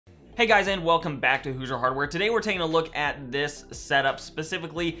Hey guys, and welcome back to Hoosier Hardware. Today we're taking a look at this setup,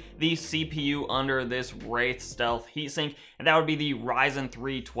 specifically the CPU under this Wraith Stealth heatsink, and that would be the Ryzen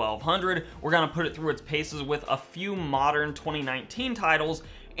 3 1200. We're going to put it through its paces with a few modern 2019 titles,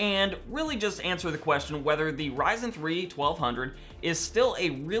 and really just answer the question whether the Ryzen 3 1200 is still a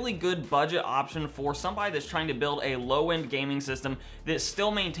really good budget option for somebody that's trying to build a low-end gaming system that still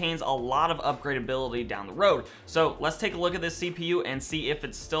maintains a lot of upgradability down the road. So let's take a look at this CPU and see if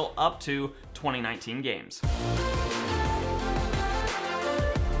it's still up to 2019 games.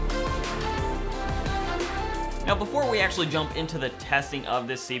 Now, before we actually jump into the testing of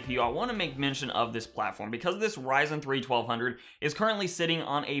this CPU, I want to make mention of this platform because this Ryzen 3 1200 is currently sitting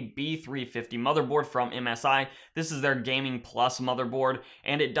on a B350 motherboard from MSI. This is their Gaming Plus motherboard,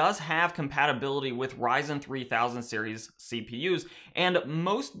 and it does have compatibility with Ryzen 3000 series CPUs, and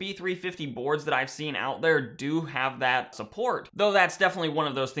most B350 boards that I've seen out there do have that support, though that's definitely one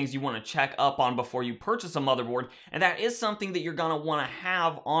of those things you want to check up on before you purchase a motherboard, and that is something that you're going to want to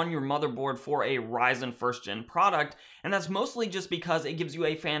have on your motherboard for a Ryzen first gen product, and that's mostly just because it gives you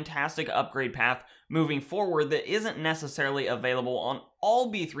a fantastic upgrade path moving forward that isn't necessarily available on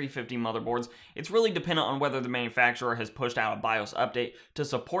all B350 motherboards. It's really dependent on whether the manufacturer has pushed out a BIOS update to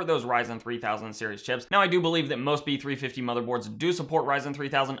support those Ryzen 3000 series chips. Now, I do believe that most B350 motherboards do support Ryzen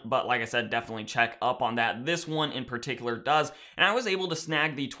 3000, but like I said, definitely check up on that. This one in particular does, and I was able to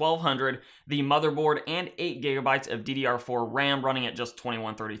snag the 1200, the motherboard, and 8GB of DDR4 RAM running at just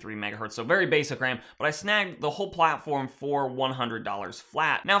 2133 MHz, so very basic RAM, but I snagged the whole platform for $100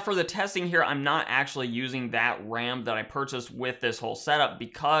 flat. Now, for the testing here, I'm not actually using that RAM that I purchased with this whole setup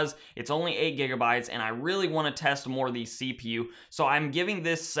because it's only 8GB and I really want to test more of the CPU, so I'm giving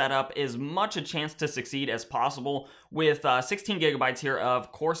this setup as much a chance to succeed as possible with 16GB here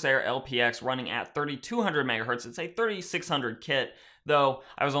of Corsair LPX running at 3200 MHz. It's a 3600 kit, though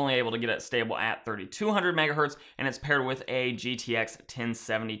I was only able to get it stable at 3200 MHz, and it's paired with a GTX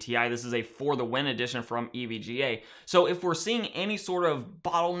 1070 Ti. This is a For the Win edition from EVGA. So if we're seeing any sort of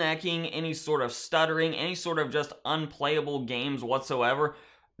bottlenecking, any sort of stuttering, any sort of just unplayable games whatsoever,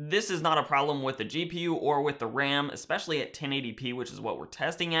 this is not a problem with the GPU or with the RAM, especially at 1080p, which is what we're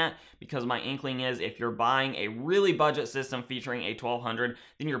testing at, because my inkling is if you're buying a really budget system featuring a 1200,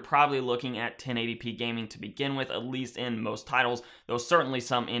 then you're probably looking at 1080p gaming to begin with, at least in most titles, though certainly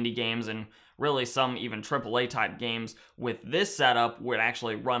some indie games and really some even AAA type games with this setup would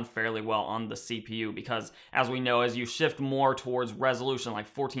actually run fairly well on the CPU, because as we know, as you shift more towards resolution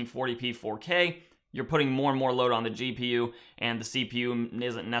like 1440p 4K, you're putting more and more load on the GPU, and the CPU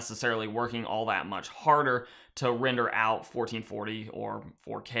isn't necessarily working all that much harder to render out 1440 or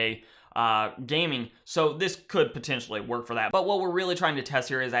 4K gaming, so this could potentially work for that. But what we're really trying to test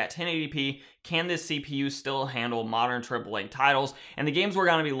here is at 1080p, can this CPU still handle modern AAA titles? And the games we're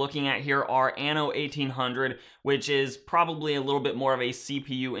going to be looking at here are Anno 1800, which is probably a little bit more of a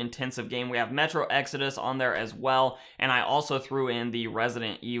CPU intensive game. We have Metro Exodus on there as well, and I also threw in the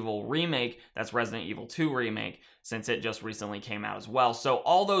Resident Evil remake. That's Resident Evil 2 remake, since it just recently came out as well. So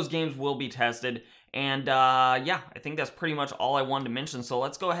all those games will be tested, and yeah, I think that's pretty much all I wanted to mention. So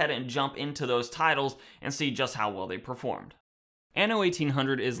let's go ahead and jump into those titles and see just how well they performed. Anno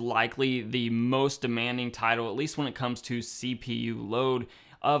 1800 is likely the most demanding title, at least when it comes to CPU load.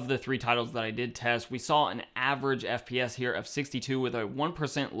 Of the three titles that I did test, we saw an average FPS here of 62 with a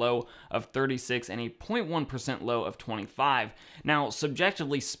 1% low of 36 and a 0.1% low of 25. Now,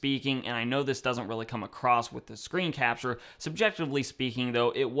 subjectively speaking, and I know this doesn't really come across with the screen capture, subjectively speaking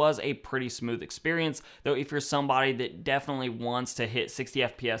though, it was a pretty smooth experience, though if you're somebody that definitely wants to hit 60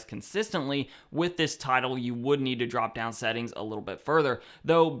 FPS consistently with this title, you would need to drop down settings a little bit further.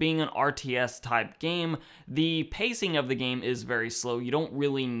 Though being an RTS type game, the pacing of the game is very slow. You don't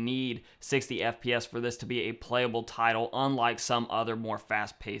really need 60 FPS for this to be a playable title, unlike some other more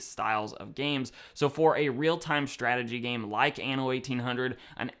fast-paced styles of games. So for a real-time strategy game like Anno 1800,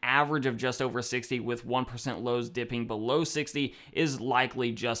 an average of just over 60 with 1% lows dipping below 60 is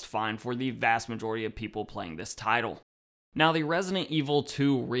likely just fine for the vast majority of people playing this title. Now, the Resident Evil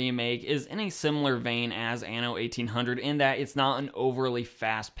 2 remake is in a similar vein as Anno 1800 in that it's not an overly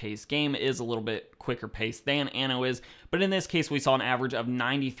fast-paced game. It is a little bit quicker paced than Anno is, but in this case we saw an average of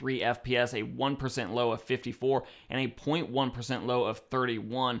 93 FPS, a 1% low of 54, and a 0.1% low of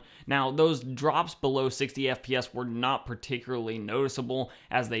 31. Now, those drops below 60 FPS were not particularly noticeable,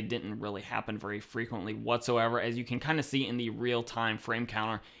 as they didn't really happen very frequently whatsoever, as you can kind of see in the real-time frame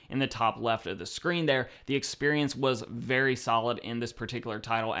counter in the top left of the screen there. The experience was very solid in this particular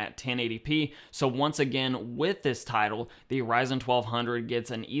title at 1080p, so once again with this title, the Ryzen 1200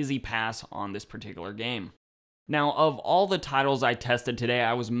 gets an easy pass on this particular game. Now, of all the titles I tested today,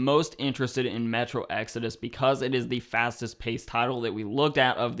 I was most interested in Metro Exodus because it is the fastest paced title that we looked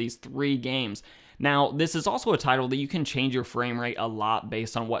at of these 3 games. Now, this is also a title that you can change your frame rate a lot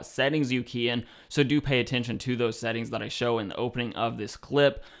based on what settings you key in, so do pay attention to those settings that I show in the opening of this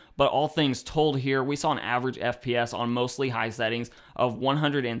clip. But all things told here, we saw an average FPS on mostly high settings of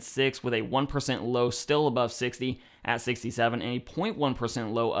 106 with a 1% low still above 60 at 67 and a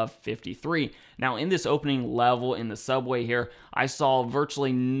 0.1% low of 53. Now in this opening level in the subway here, I saw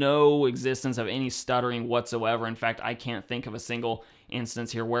virtually no existence of any stuttering whatsoever. In fact, I can't think of a single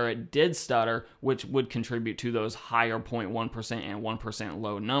instance here where it did stutter, which would contribute to those higher 0.1% and 1%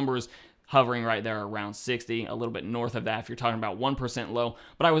 low numbers, hovering right there around 60, a little bit north of that if you're talking about 1% low.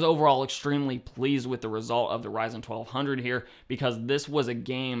 But I was overall extremely pleased with the result of the Ryzen 1200 here, because this was a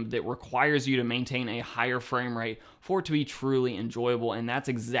game that requires you to maintain a higher frame rate for it to be truly enjoyable, and that's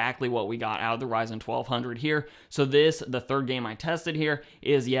exactly what we got out of the Ryzen 1200 here. So this, the third game I tested here,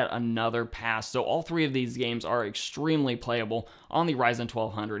 is yet another pass. So all 3 of these games are extremely playable on the Ryzen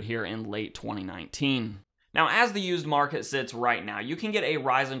 1200 here in late 2019. Now, as the used market sits right now, you can get a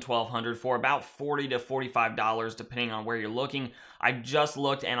Ryzen 1200 for about $40 to $45 depending on where you're looking. I just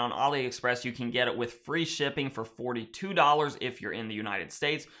looked, and on AliExpress you can get it with free shipping for $42 if you're in the United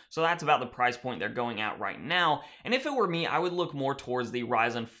States. So that's about the price point they're going at right now. And if it were me, I would look more towards the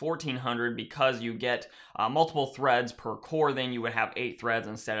Ryzen 1400 because you get multiple threads per core. Then you would have 8 threads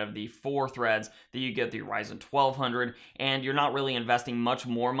instead of the 4 threads that you get the Ryzen 1200, and you're not really investing much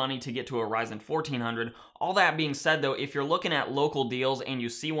more money to get to a Ryzen 1400. All that being said though, if you're looking at local deals and you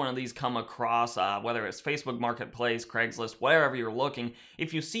see one of these come across, whether it's Facebook Marketplace, Craigslist, wherever you're looking,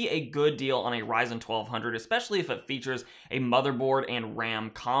 if you see a good deal on a Ryzen 1200, especially if it features a motherboard and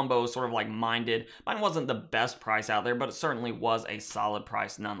RAM combo, sort of like mine did. Mine wasn't the best price out there, but it certainly was a solid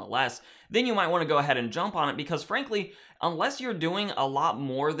price nonetheless. Then you might want to go ahead and jump on it because frankly, unless you're doing a lot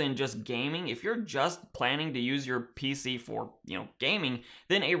more than just gaming, if you're just planning to use your PC for, gaming,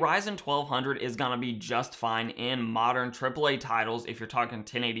 then a Ryzen 1200 is going to be just fine in modern AAA titles if you're talking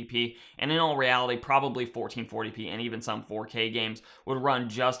 1080p, and in all reality, probably 1440p and even some 4K games would run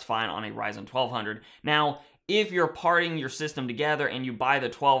just fine on a Ryzen 1200. Now, if you're parting your system together and you buy the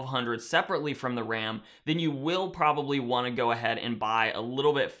 1200 separately from the RAM, then you will probably want to go ahead and buy a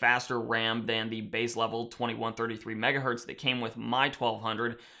little bit faster RAM than the base level 2133 megahertz that came with my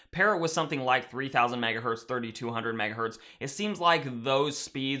 1200. Pair it with something like 3000 megahertz, 3200 megahertz. It seems like those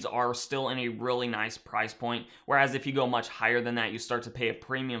speeds are still in a really nice price point, whereas if you go much higher than that, you start to pay a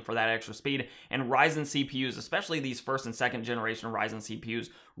premium for that extra speed. And Ryzen CPUs, especially these first and second generation Ryzen CPUs,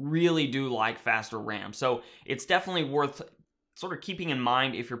 really do like faster RAM. So it's definitely worth sort of keeping in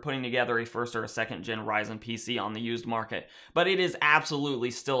mind if you're putting together a first or a second gen Ryzen PC on the used market. But it is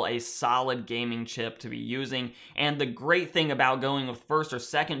absolutely still a solid gaming chip to be using, and the great thing about going with first or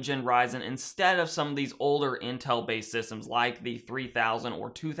second gen Ryzen instead of some of these older Intel based systems like the 3000 or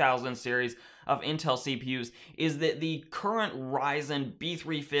 2000 series of Intel CPUs is that the current Ryzen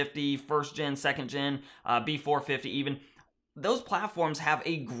B350, first gen, second gen, B450 even, those platforms have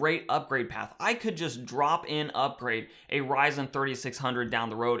a great upgrade path. I could just drop in upgrade a Ryzen 3600 down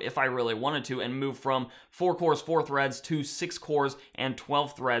the road if I really wanted to and move from 4 cores, 4 threads to 6 cores and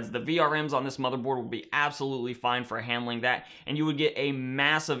 12 threads. The VRMs on this motherboard will be absolutely fine for handling that, and you would get a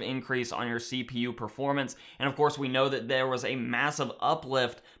massive increase on your CPU performance. And of course, we know that there was a massive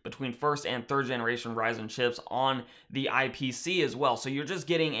uplift between first and third generation Ryzen chips on the IPC as well. So you're just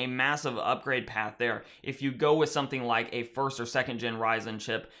getting a massive upgrade path there if you go with something like a first or second gen Ryzen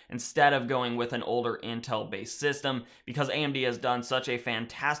chip instead of going with an older Intel based system, because AMD has done such a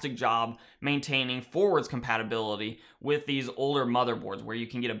fantastic job maintaining forwards compatibility with these older motherboards where you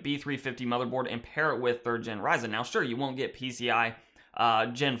can get a B350 motherboard and pair it with third gen Ryzen. Now sure, you won't get PCI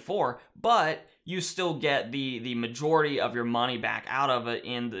Gen 4, but you still get the majority of your money back out of it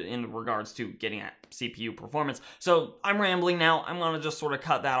in regards to getting that CPU performance. So I'm rambling now. I'm going to just sort of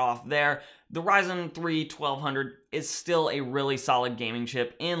cut that off there. The Ryzen 3 1200 is still a really solid gaming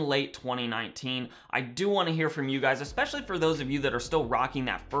chip in late 2019. I do want to hear from you guys, especially for those of you that are still rocking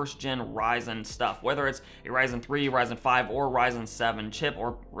that first gen Ryzen stuff, whether it's a Ryzen 3, Ryzen 5, or Ryzen 7 chip,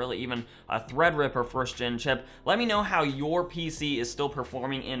 or really even a Threadripper first gen chip. Let me know how your PC is still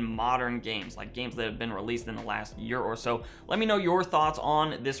performing in modern games, like games that have been released in the last year or so. Let me know your thoughts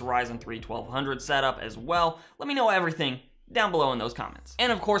on this Ryzen 3 1200 setup as well. Let me know everything down below in those comments.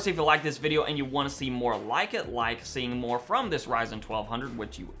 And of course, if you like this video and you want to see more like it, like seeing more from this Ryzen 1200,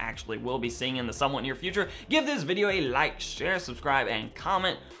 which you actually will be seeing in the somewhat near future, give this video a like, share, subscribe, and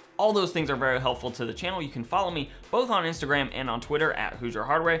comment. All those things are very helpful to the channel. You can follow me both on Instagram and on Twitter at Hoosier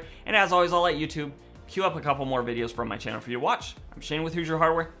Hardware. And as always, I'll let YouTube queue up a couple more videos from my channel for you to watch. I'm Shane with Hoosier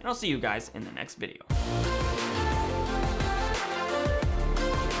Hardware, and I'll see you guys in the next video.